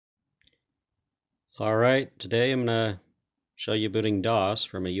Alright, today I'm going to show you booting DOS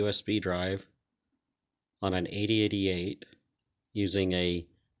from a USB drive on an 8088 using a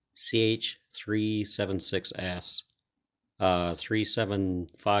CH376S.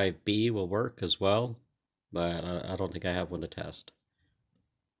 375B will work as well, but I don't think I have one to test.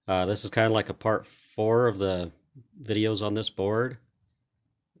 This is kind of like a part 4 of the videos on this board,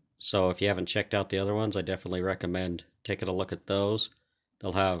 so if you haven't checked out the other ones, I definitely recommend taking a look at those.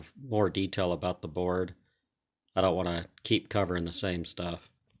 They'll have more detail about the board. I don't want to keep covering the same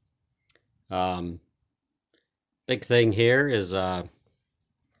stuff. Big thing here is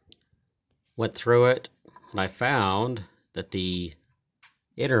went through it and I found that the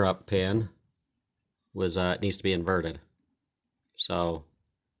interrupt pin was needs to be inverted. So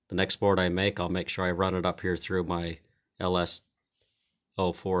the next board I make, I'll make sure I run it up here through my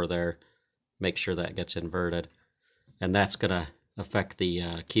LS04 there, make sure that gets inverted, and that's gonna affect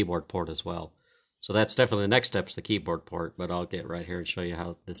the keyboard port as well. So that's definitely the next step, is the keyboard port, but I'll get right here and show you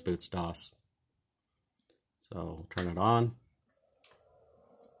how this boots DOS. So turn it on.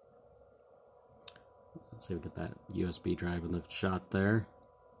 Let's see if we get that USB drive in the shot there.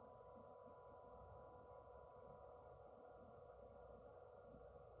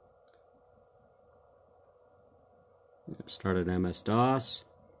 Started MS-DOS.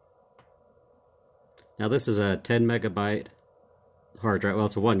 Now this is a 10 megabyte hard drive. Well,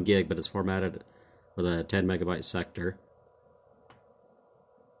 it's a 1 gig, but it's formatted with a 10 megabyte sector.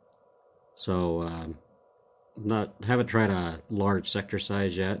 So haven't tried a large sector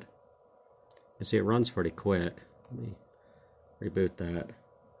size yet. You see it runs pretty quick. Let me reboot that.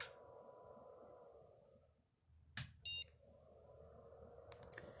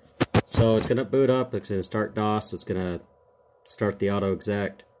 So it's going to boot up, it's going to start DOS, it's going to start the auto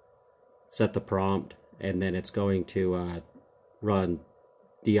exec, set the prompt, and then it's going to run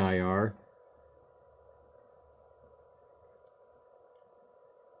dir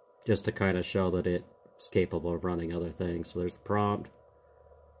just to kind of show that it's capable of running other things. So there's the prompt,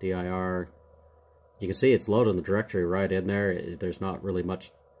 dir. You can see it's loading the directory right in there. There's not really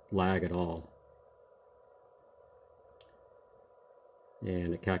much lag at all.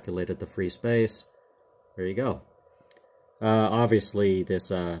 And it calculated the free space. There you go. Obviously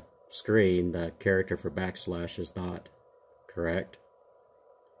this screen, the character for backslash is not correct.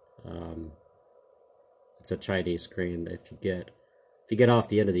 It's a Chinese screen. If you get off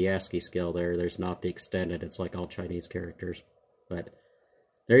the end of the ASCII scale there's not the extended. It's like all Chinese characters. But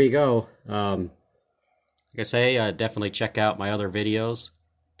there you go. Like I say, definitely check out my other videos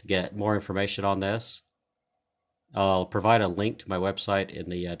to get more information on this. I'll provide a link to my website in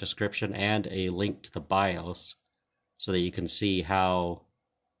the description and a link to the BIOS so that you can see how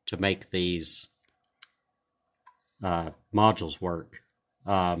to make these modules work.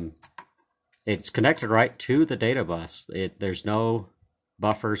 It's connected right to the data bus. There's no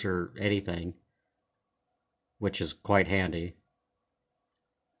buffers or anything, which is quite handy.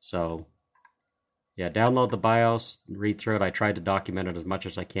 So yeah, download the BIOS, read through it. I tried to document it as much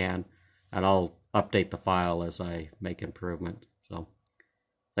as I can, and I'll update the file as I make improvement. So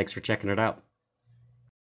thanks for checking it out.